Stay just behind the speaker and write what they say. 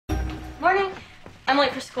Morning. I'm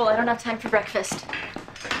late for school. I don't have time for breakfast.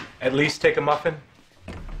 At least take a muffin.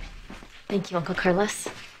 Thank you, Uncle Carlos.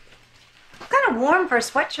 Kind of warm for a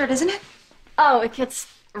sweatshirt, isn't it? Oh, it gets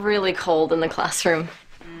really cold in the classroom.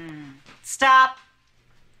 Stop.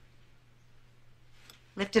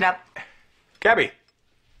 Lift it up. Gabby.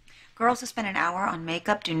 Girls who spend an hour on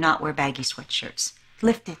makeup do not wear baggy sweatshirts.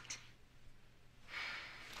 Lift it.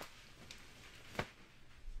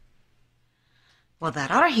 Well,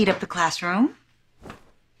 that ought to heat up the classroom.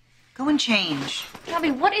 Go and change.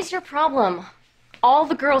 Gabby, what is your problem? All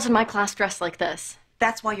the girls in my class dress like this.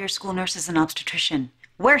 That's why your school nurse is an obstetrician.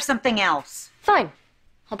 Wear something else. Fine.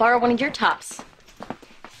 I'll borrow one of your tops.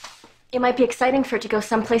 It might be exciting for it to go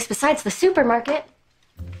someplace besides the supermarket.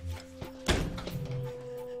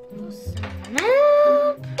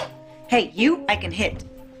 Hey, you, I can hit.